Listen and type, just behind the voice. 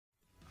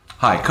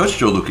Hi, Coach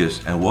Joe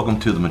Lucas, and welcome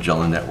to the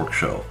Magellan Network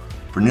Show.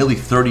 For nearly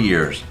 30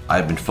 years,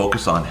 I've been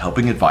focused on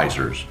helping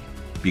advisors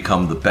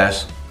become the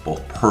best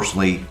both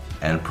personally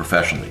and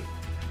professionally.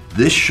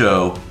 This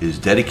show is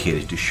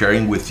dedicated to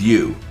sharing with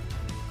you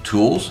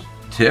tools,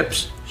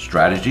 tips,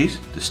 strategies,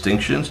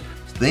 distinctions,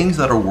 things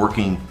that are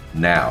working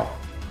now.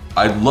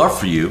 I'd love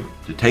for you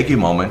to take a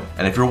moment,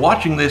 and if you're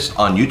watching this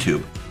on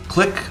YouTube,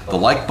 click the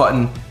like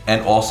button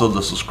and also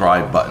the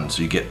subscribe button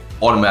so you get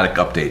automatic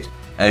updates.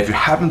 And if you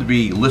happen to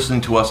be listening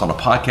to us on a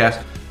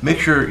podcast, make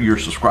sure you're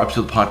subscribed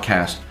to the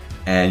podcast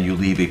and you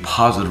leave a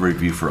positive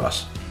review for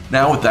us.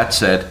 Now, with that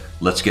said,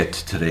 let's get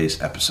to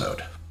today's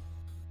episode.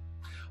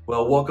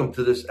 Well, welcome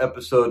to this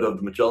episode of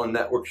the Magellan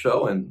Network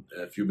Show. And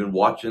if you've been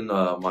watching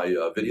my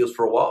videos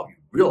for a while, you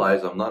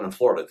realize I'm not in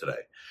Florida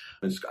today.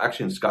 I'm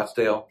actually in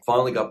Scottsdale.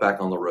 Finally got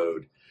back on the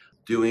road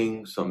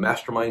doing some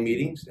mastermind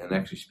meetings and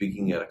actually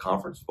speaking at a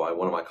conference by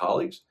one of my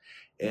colleagues.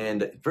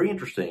 And very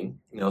interesting,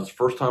 it's the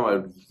first time I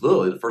left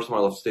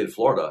the state of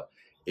Florida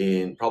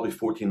in probably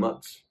 14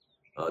 months.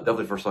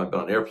 Definitely the first time I've been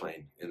on an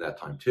airplane in that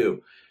time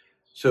too.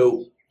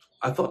 So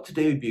I thought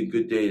today would be a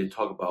good day to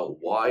talk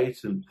about why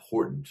it's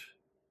important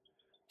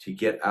to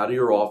get out of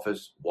your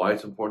office, why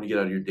it's important to get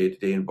out of your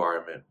day-to-day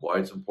environment, why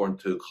it's important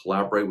to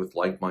collaborate with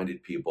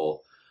like-minded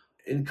people,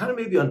 and kind of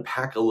maybe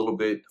unpack a little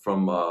bit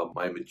from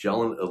my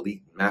Magellan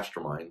Elite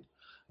Mastermind.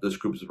 This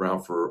group is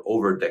around for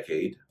over a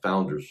decade,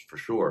 founders for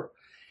sure.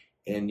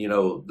 And,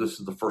 this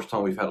is the first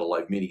time we've had a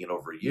live meeting in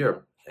over a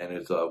year, and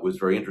it was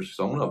very interesting.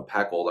 So I'm going to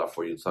unpack all that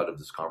for you inside of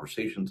this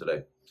conversation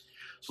today.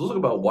 So let's talk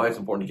about why it's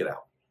important to get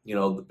out.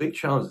 The big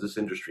challenge this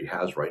industry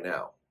has right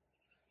now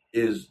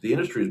is the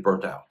industry is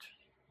burnt out,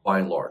 by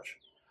and large.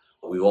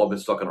 We've all been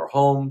stuck in our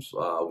homes.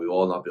 We've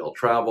all not been able to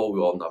travel.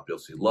 We've all not been able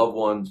to see loved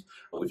ones.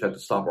 We've had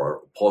to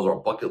pause our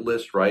bucket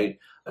list, right?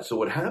 And so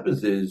what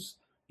happens is,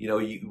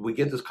 we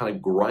get this kind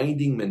of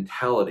grinding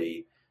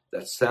mentality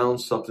that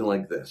sounds something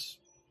like this.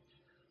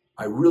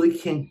 I really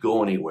can't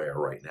go anywhere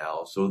right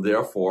now, so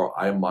therefore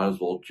I might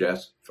as well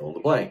just fill in the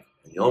blank.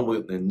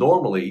 And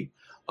normally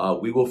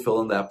we will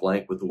fill in that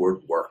blank with the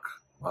word work.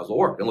 Might as well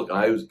work. And look,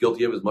 I was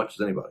guilty of as much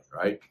as anybody,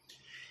 right?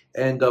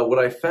 And what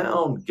I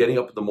found getting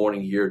up in the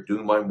morning here,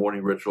 doing my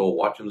morning ritual,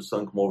 watching the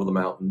sun come over the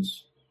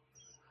mountains,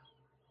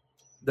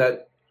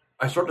 that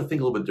I started to think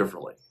a little bit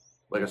differently.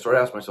 Like I started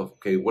asking myself,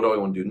 okay, what do I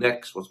want to do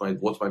next? What's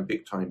my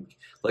big time?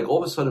 Like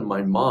all of a sudden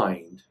my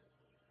mind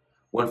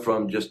went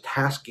from just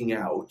tasking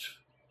out,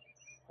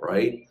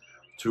 right,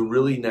 to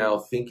really now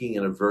thinking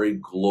in a very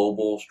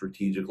global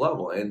strategic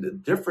level. And the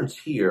difference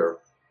here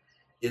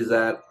is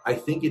that I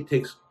think it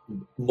takes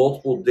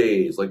multiple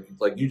days. Like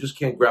you just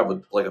can't grab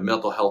a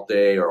mental health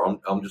day, or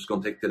I'm just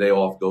going to take the day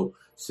off, go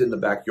sit in the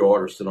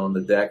backyard or sit on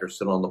the deck or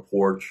sit on the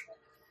porch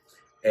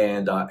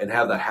and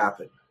have that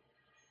happen.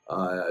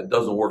 It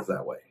doesn't work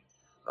that way.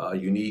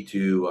 You need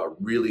to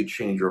really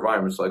change your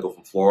environment. So I go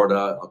from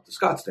Florida up to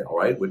Scottsdale,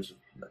 right, which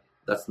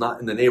that's not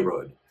in the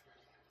neighborhood.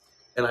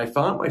 And I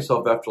found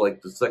myself after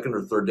like the second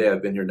or third day,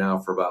 I've been here now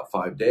for about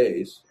 5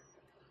 days,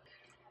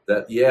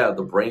 that,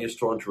 the brain is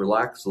starting to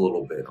relax a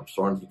little bit. I'm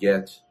starting to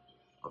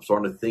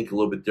think a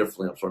little bit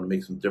differently. I'm starting to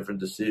make some different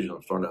decisions.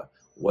 I'm starting to,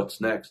 what's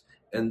next?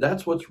 And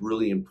that's what's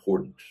really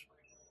important.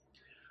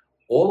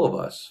 All of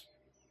us,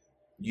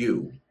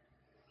 you,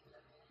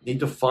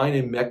 need to find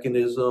a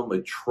mechanism,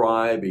 a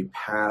tribe, a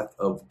path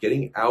of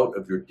getting out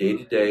of your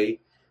day-to-day.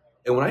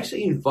 And when I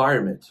say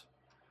environment,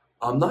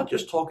 I'm not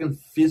just talking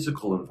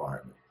physical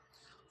environment.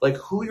 Like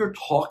who you're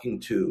talking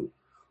to,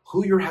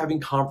 who you're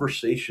having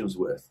conversations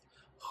with,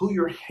 who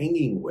you're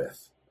hanging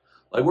with.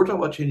 Like we're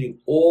talking about changing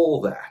all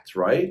that,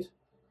 right?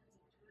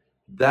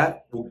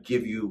 That will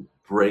give you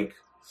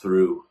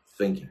breakthrough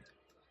thinking.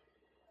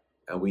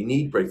 And we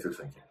need breakthrough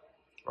thinking,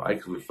 right?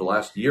 Because for the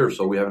last year or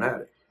so, we haven't had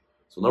it.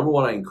 So number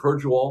one, I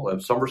encourage you all,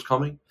 summer's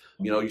coming.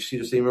 You see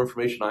the same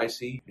information I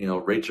see.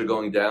 Rates are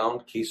going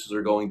down, cases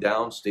are going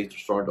down, states are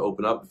starting to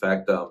open up. In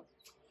fact,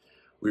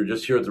 we were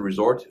just here at the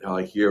resort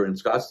here in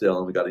Scottsdale,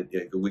 and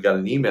we got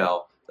an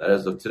email that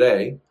as of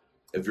today,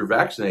 if you're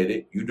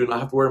vaccinated, you do not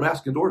have to wear a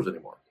mask indoors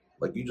anymore.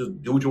 Like you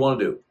just do what you want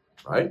to do,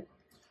 right?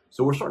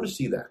 So we're starting to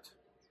see that.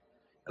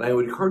 And I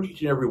would encourage each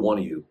and every one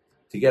of you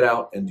to get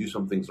out and do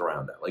some things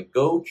around that. Like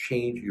go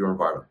change your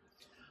environment.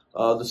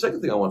 The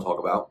second thing I want to talk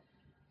about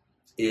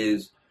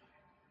is,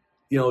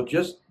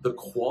 just the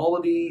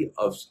quality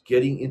of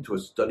getting into a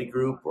study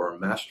group or a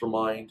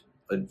mastermind,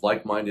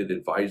 like-minded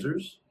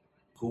advisors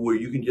where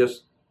you can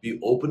just be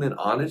open and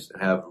honest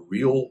and have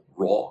real,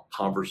 raw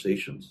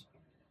conversations.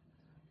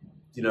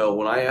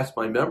 When I ask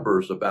my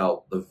members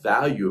about the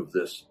value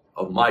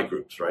of my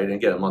groups, right? And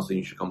again, I'm not saying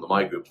you should come to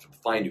my groups,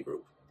 find a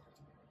group.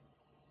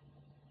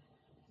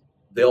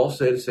 They all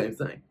say the same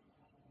thing.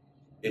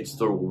 It's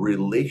the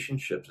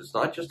relationships. It's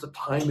not just the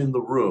time in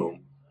the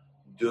room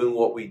doing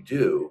what we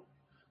do,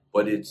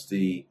 but it's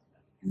the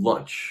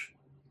lunch.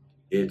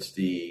 It's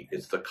the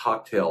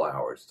cocktail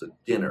hour. It's the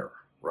dinner,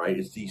 right?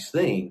 It's these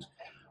things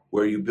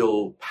where you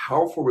build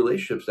powerful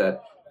relationships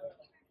that,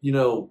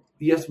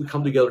 yes, we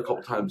come together a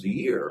couple times a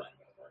year,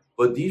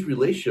 but these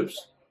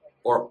relationships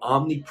are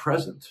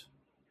omnipresent.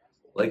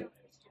 Like,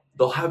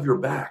 they'll have your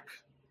back.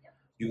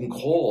 You can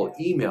call,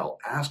 email,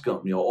 ask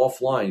them,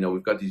 offline.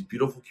 We've got these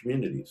beautiful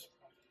communities.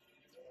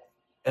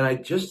 And I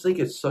just think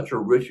it's such a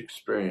rich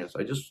experience.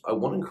 I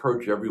want to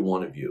encourage every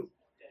one of you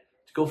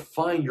to go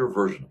find your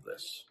version of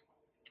this.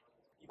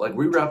 Like,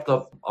 we wrapped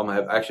up, I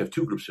actually have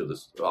two groups here.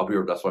 I'll be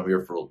here, that's why I'm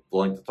here for the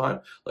length of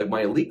time. Like,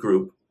 my elite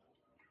group,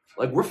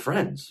 like, we're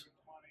friends.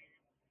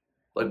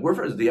 Like, we're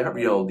friends. The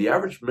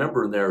average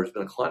member in there has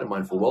been a client of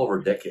mine for well over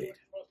a decade.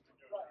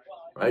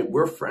 Right?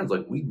 We're friends.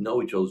 Like, we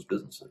know each other's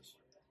businesses.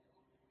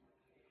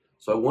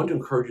 So I want to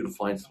encourage you to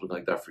find something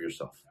like that for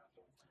yourself.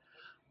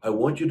 I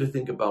want you to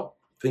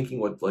thinking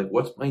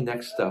what's my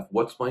next step?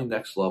 What's my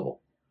next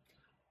level?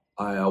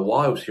 While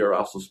I was here, I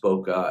also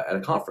spoke at a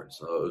conference.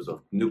 It was a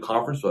new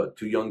conference,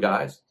 two young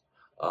guys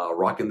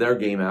rocking their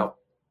game out.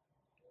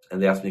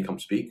 And they asked me to come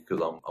speak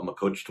because I'm a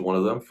coach to one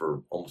of them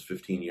for almost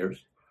 15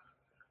 years.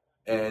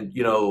 And,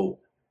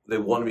 they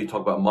wanted me to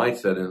talk about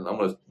mindset, and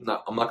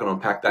I'm not going to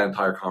unpack that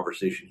entire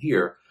conversation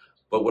here.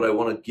 But what I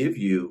want to give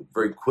you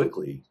very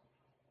quickly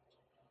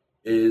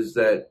is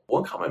that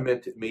one comment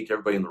I made to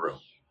everybody in the room.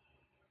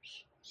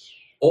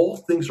 All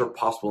things are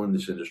possible in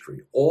this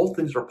industry. All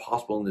things are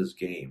possible in this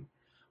game.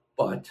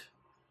 But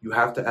you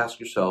have to ask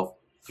yourself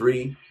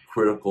 3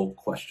 critical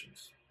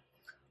questions.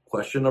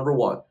 Question number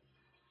 1,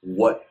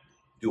 what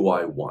do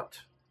I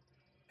want?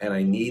 And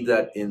I need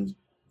that in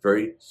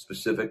very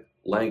specific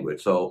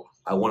language. So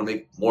I want to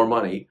make more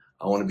money.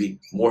 I want to be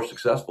more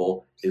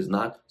successful is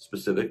not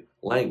specific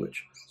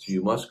language. So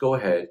you must go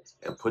ahead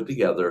and put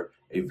together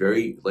a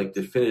very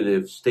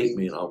definitive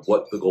statement on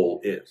what the goal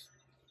is.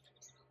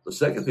 The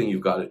second thing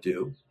you've got to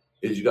do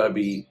is you got to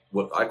be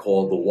what I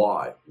call the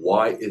why.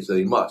 Why is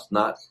a must,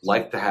 not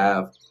like to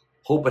have,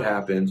 hope it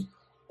happens.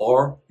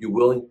 Are you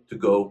willing to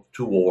go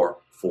to war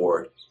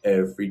for it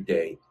every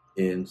day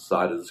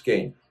inside of this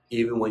game,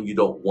 even when you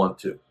don't want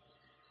to?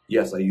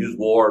 Yes, I use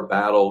war,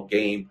 battle,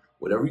 game,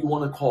 whatever you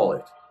want to call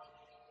it.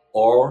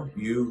 Are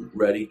you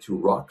ready to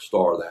rock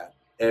star that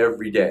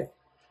every day?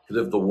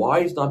 Because if the why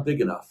is not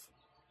big enough,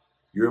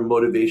 your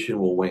motivation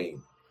will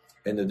wane.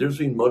 And the difference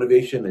between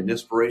motivation and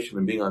inspiration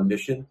and being on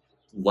mission,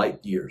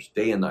 light years,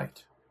 day and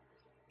night.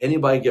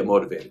 Anybody get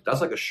motivated? That's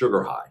like a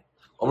sugar high.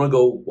 I'm going to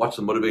go watch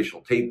some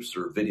motivational tapes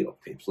or video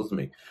tapes. Listen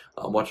to me.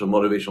 I'm watching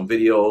motivational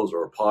videos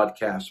or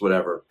podcasts,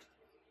 whatever.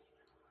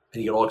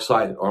 And you get all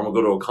excited. Or I'm going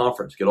to go to a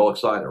conference, get all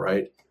excited,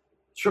 right?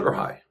 Sugar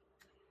high.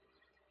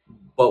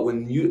 But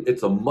when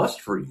it's a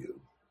must for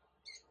you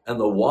and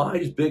the why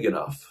is big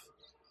enough,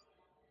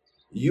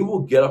 you will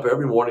get up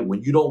every morning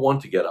when you don't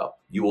want to get up.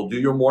 You will do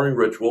your morning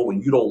ritual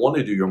when you don't want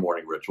to do your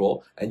morning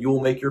ritual, and you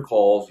will make your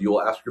calls. You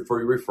will ask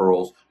for your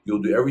referrals.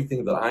 You'll do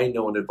everything that I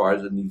know an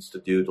advisor needs to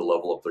do to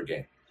level up their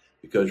game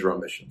because you're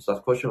on mission. So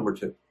that's question number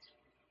 2.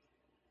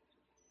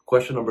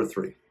 Question number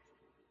 3.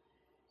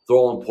 They're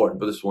all important,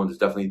 but this one is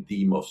definitely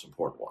the most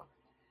important one.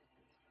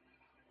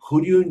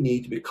 Who do you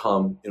need to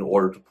become in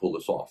order to pull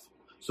this off?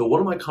 So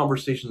one of my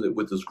conversations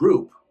with this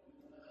group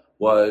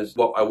was,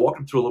 I walked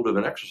them through a little bit of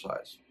an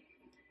exercise.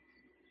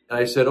 And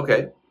I said,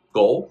 okay,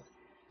 goal,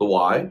 the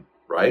why,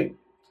 right?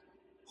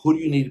 Who do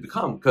you need to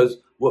become? Because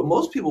what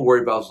most people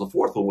worry about is the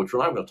 4th one, which we're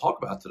not going to talk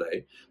about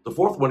today. The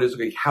 4th one is,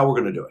 okay, how we're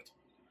going to do it.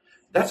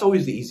 That's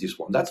always the easiest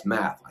one. That's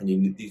math. I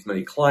need these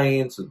many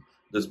clients and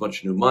this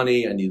much new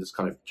money. I need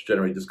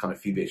generate this kind of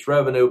fee-based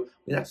revenue.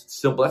 That's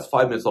simple. That's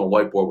 5 minutes on a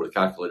whiteboard with a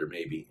calculator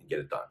maybe and get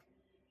it done.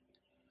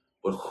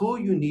 But who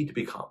you need to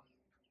become,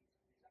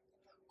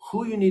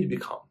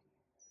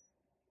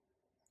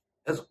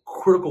 that's a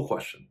critical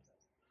question.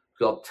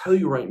 Because I'll tell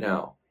you right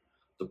now,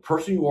 the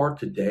person you are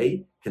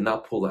today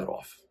cannot pull that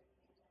off.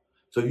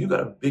 So if you've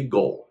got a big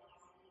goal,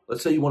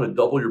 let's say you want to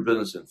double your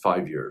business in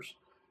 5 years,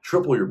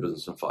 triple your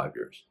business in 5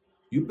 years,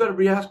 you better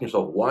be asking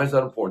yourself, why is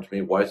that important to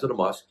me? Why is it a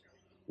must?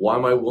 Why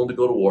am I willing to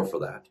go to war for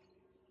that?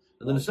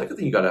 And then the second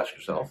thing you got to ask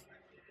yourself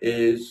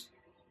is,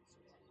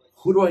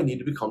 who do I need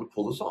to become to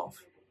pull this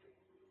off?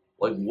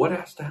 Like, what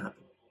has to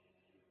happen?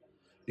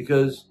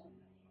 Because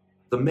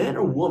the man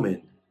or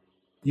woman,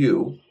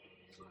 you,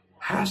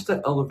 has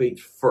to elevate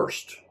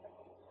first.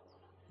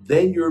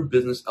 Then your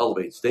business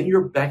elevates. Then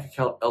your bank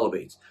account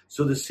elevates.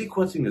 So the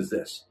sequencing is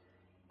this.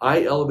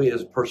 I elevate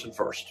as a person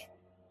first.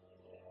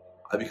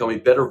 I become a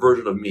better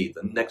version of me,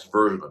 the next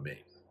version of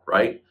me,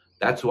 right?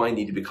 That's who I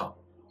need to become.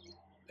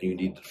 And you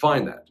need to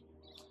define that.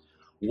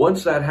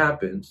 Once that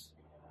happens,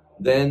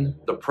 then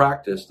the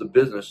practice, the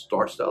business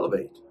starts to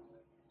elevate.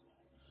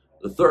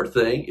 The third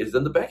thing is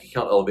then the bank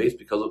account elevates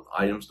because of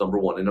items number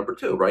 1 and number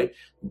 2, right?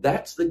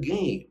 That's the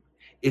game.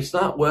 It's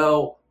not,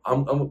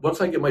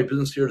 once I get my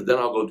business here, then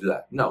I'll go do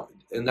that. No,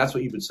 and that's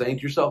what you've been saying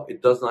to yourself.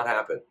 It does not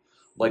happen.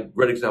 Like,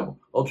 great example.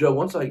 Oh, Joe,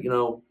 once I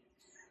can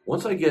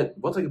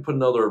put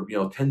another,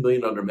 10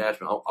 million under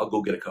management, I'll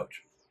go get a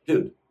coach.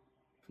 Dude,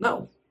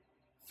 no,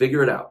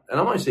 figure it out. And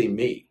I'm not saying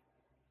me,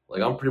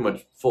 like I'm pretty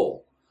much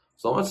full.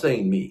 So I'm not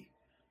saying me,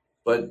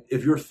 but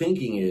if your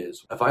thinking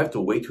is, if I have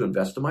to wait to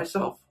invest in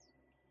myself,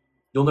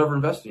 you'll never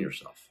invest in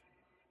yourself.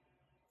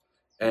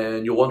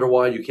 And you'll wonder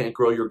why you can't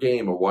grow your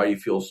game or why you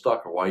feel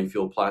stuck or why you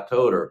feel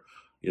plateaued or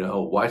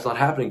why it's not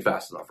happening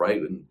fast enough,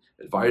 right? And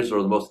advisors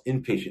are the most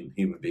impatient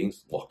human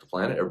beings walk the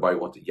planet. Everybody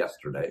wants it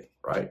yesterday,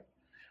 right?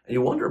 And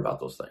you wonder about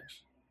those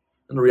things.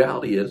 And the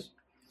reality is,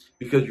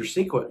 because your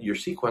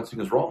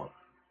sequencing is wrong.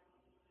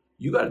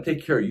 You got to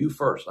take care of you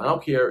first. I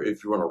don't care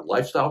if you run a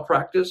lifestyle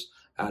practice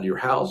out of your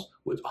house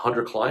with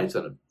 100 clients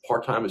and a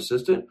part-time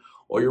assistant,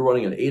 or you're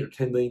running an $8 or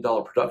 $10 million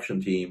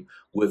production team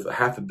with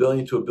 $500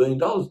 million to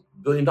 $1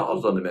 billion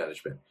under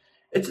management.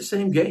 It's the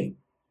same game.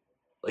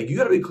 Like, you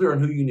got to be clear on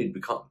who you need to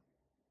become.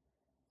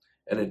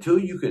 And until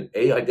you can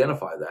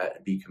identify that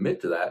and be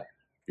committed to that,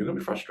 you're going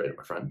to be frustrated,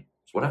 my friend.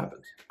 That's what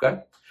happens.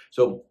 Okay.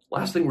 So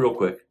last thing real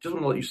quick, just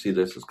want to let you see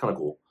this. It's kind of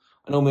cool.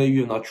 I know maybe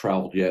you've not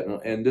traveled yet,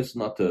 and this is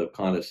not to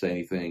kind of say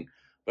anything,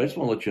 but I just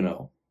want to let you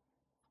know,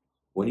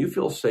 when you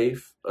feel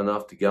safe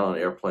enough to get on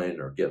an airplane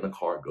or get in a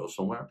car and go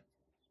somewhere,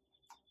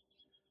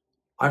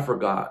 I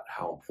forgot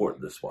how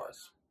important this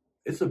was.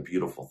 It's a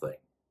beautiful thing.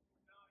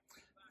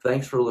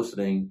 Thanks for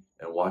listening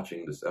and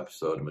watching this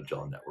episode of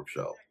Magellan Network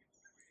Show.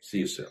 See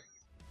you soon.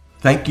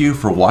 Thank you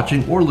for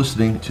watching or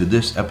listening to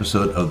this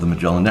episode of the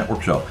Magellan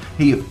Network Show.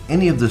 Hey, if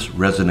any of this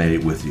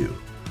resonated with you,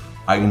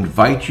 I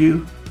invite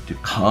you to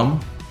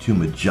come to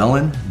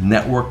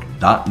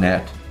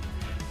MagellanNetwork.net,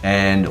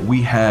 and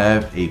we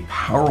have a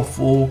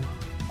powerful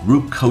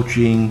group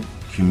coaching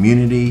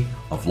community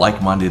of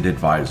like-minded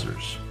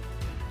advisors.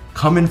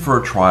 Come in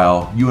for a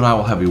trial. You and I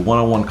will have a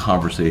one-on-one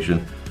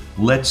conversation.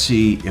 Let's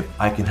see if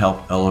I can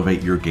help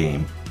elevate your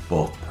game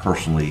both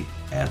personally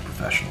and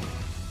professionally.